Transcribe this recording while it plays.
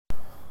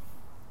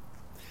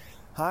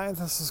Hi,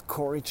 this is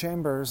Corey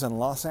Chambers in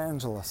Los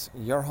Angeles.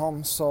 Your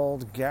home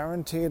sold,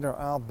 guaranteed, or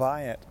I'll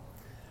buy it.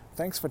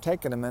 Thanks for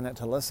taking a minute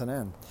to listen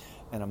in.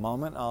 In a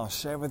moment, I'll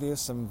share with you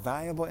some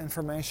valuable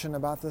information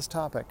about this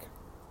topic.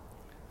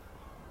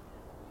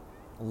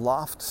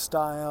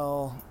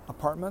 Loft-style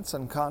apartments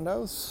and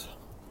condos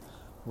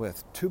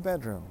with 2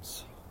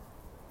 bedrooms.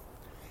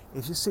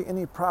 If you see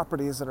any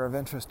properties that are of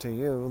interest to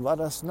you, let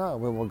us know.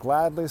 We will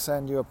gladly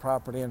send you a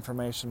property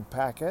information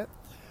packet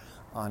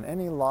on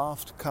any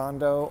loft,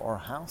 condo, or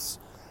house.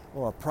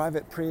 Well, a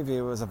private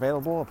preview is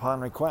available upon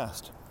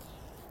request.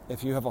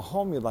 If you have a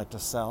home you'd like to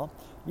sell,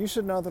 you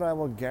should know that I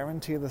will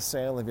guarantee the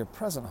sale of your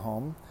present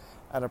home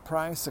at a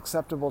price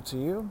acceptable to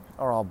you,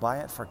 or I'll buy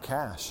it for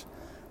cash.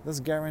 This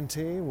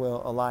guarantee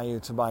will allow you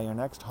to buy your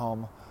next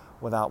home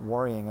without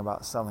worrying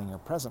about selling your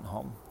present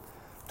home.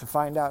 To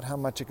find out how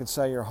much you could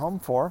sell your home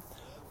for,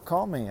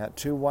 call me at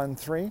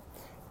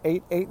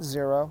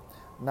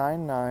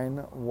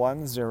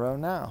 213-880-9910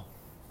 now.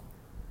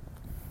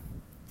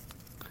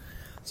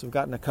 So we've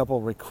gotten a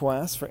couple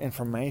requests for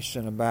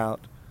information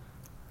about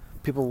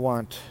people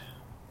want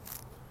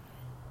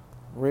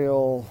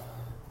real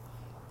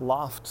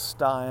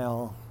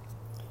loft-style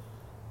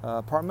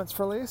apartments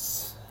for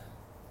lease,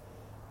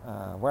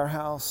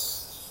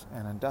 warehouse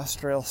and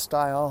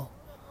industrial-style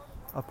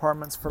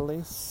apartments for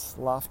lease,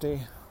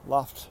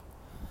 loft-style,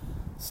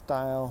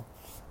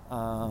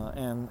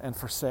 and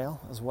for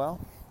sale as well.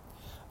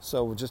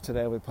 So just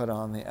today we put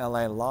on the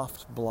LA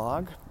Loft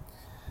blog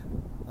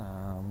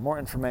more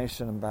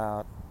information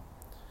about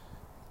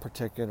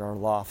particular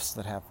lofts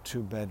that have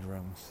 2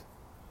 bedrooms.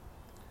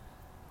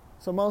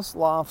 So most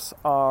lofts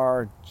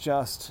are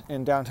just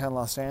in downtown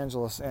Los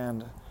Angeles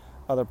and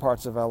other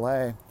parts of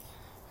LA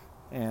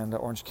and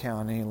Orange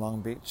County,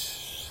 Long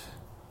Beach,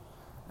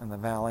 and the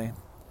Valley.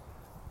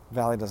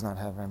 Valley does not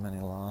have very many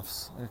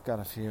lofts. They've got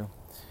a few.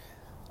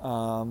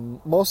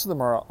 Most of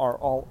them are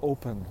all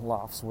open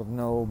lofts with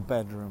no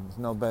bedrooms,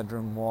 no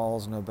bedroom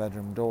walls, no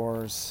bedroom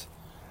doors.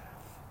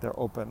 They're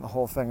open. The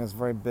whole thing is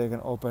very big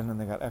and open, and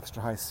they got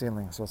extra high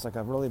ceilings. So it's like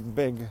a really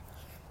big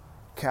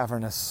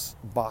cavernous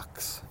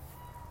box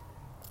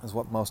is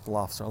what most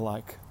lofts are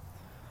like.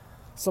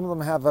 Some of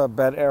them have a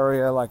bed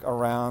area like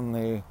around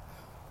the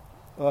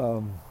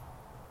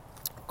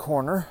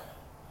corner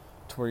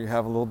to where you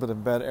have a little bit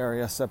of bed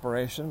area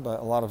separation, but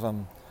a lot of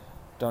them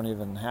don't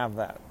even have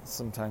that.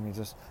 Sometimes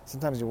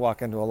you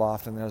walk into a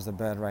loft and there's the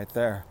bed right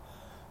there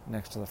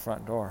next to the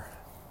front door.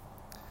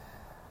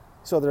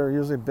 So they're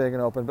usually big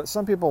and open, but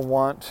some people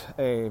want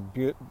a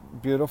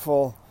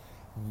beautiful,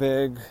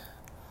 big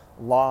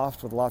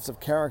loft with lots of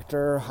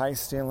character, high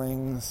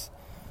ceilings,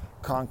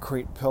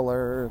 concrete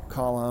pillar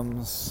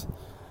columns,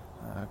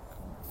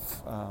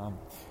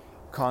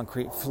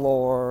 concrete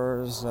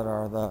floors that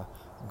are the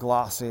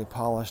glossy,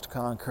 polished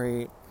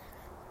concrete,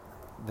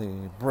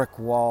 the brick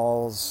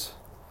walls,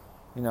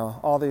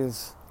 all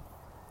these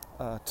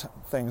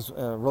things,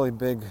 really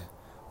big,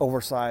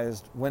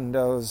 oversized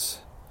windows.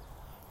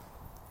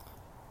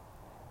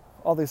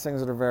 All these things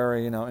that are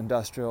very,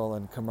 industrial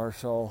and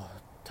commercial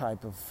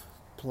type of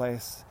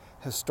place,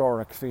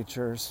 historic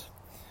features,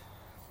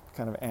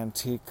 kind of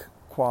antique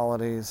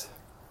qualities,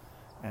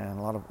 and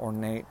a lot of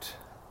ornate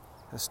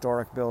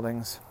historic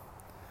buildings.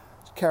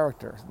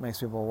 Character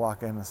makes people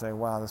walk in and say,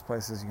 wow, this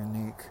place is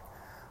unique.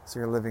 So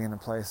you're living in a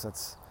place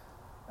that's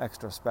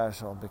extra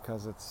special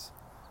because it's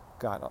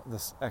got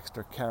this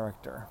extra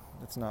character.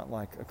 It's not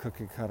like a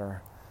cookie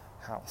cutter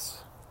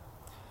house.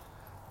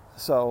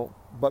 So,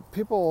 but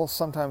people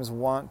sometimes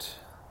want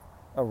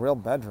a real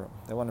bedroom.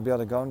 They want to be able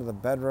to go into the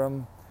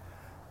bedroom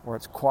where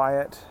it's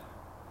quiet.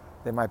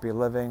 They might be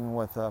living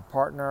with a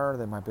partner.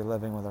 They might be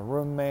living with a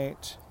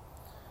roommate.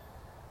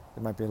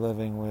 They might be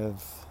living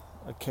with,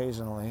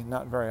 occasionally,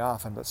 not very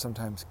often, but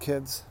sometimes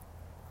kids.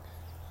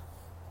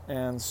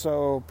 And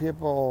so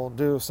people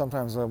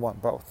sometimes they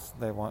want both.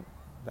 They want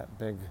that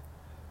big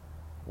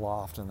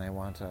loft and they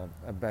want a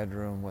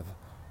bedroom with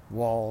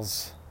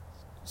walls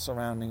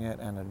surrounding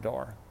it and a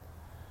door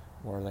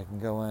where they can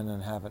go in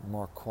and have it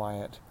more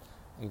quiet.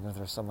 Even if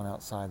there's someone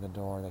outside the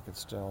door, they could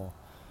still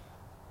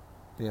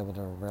be able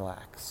to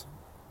relax.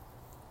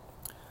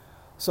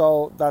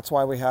 So that's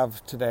why we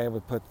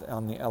put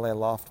on the LA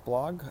Loft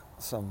blog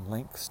some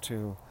links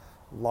to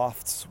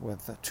lofts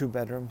with 2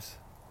 bedrooms.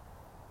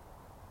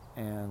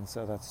 And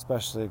so that's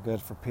especially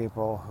good for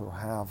people who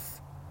have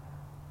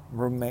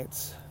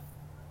roommates.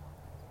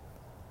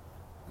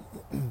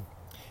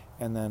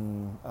 And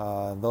then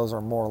those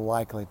are more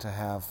likely to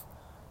have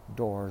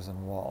doors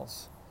and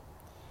walls.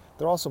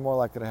 They're also more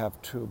likely to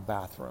have 2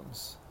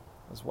 bathrooms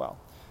as well.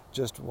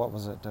 Just,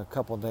 a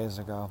couple of days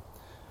ago,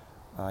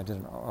 I did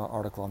an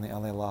article on the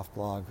LA Loft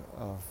blog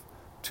of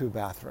 2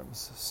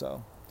 bathrooms.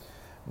 So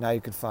now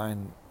you could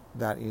find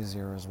that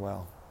easier as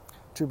well.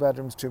 2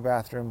 bedrooms, 2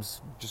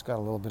 bathrooms, just got a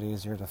little bit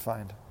easier to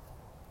find.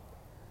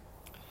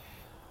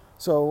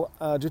 So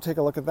do take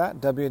a look at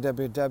that,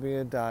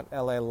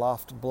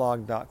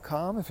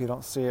 www.laloftblog.com. If you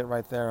don't see it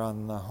right there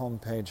on the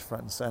homepage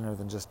front and center,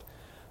 then just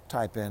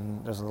type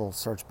in, there's a little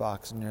search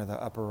box near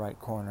the upper right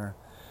corner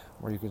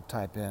where you could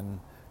type in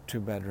 2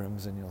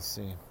 bedrooms and you'll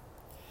see.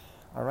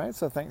 All right,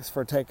 so thanks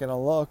for taking a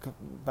look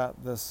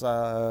about this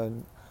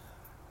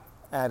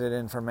added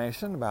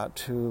information about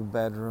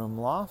 2-bedroom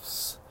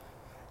lofts.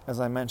 As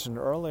I mentioned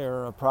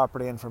earlier, a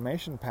property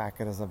information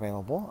packet is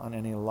available on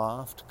any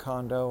loft,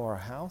 condo, or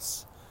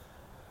house,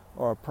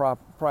 or a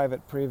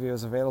private preview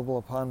is available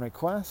upon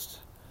request.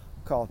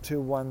 Call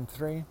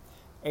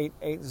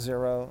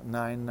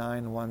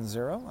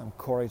 213-880-9910. I'm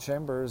Corey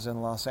Chambers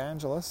in Los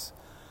Angeles.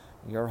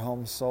 Your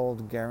home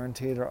sold,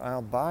 guaranteed, or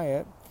I'll buy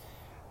it.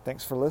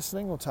 Thanks for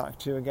listening. We'll talk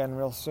to you again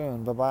real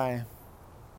soon. Bye-bye.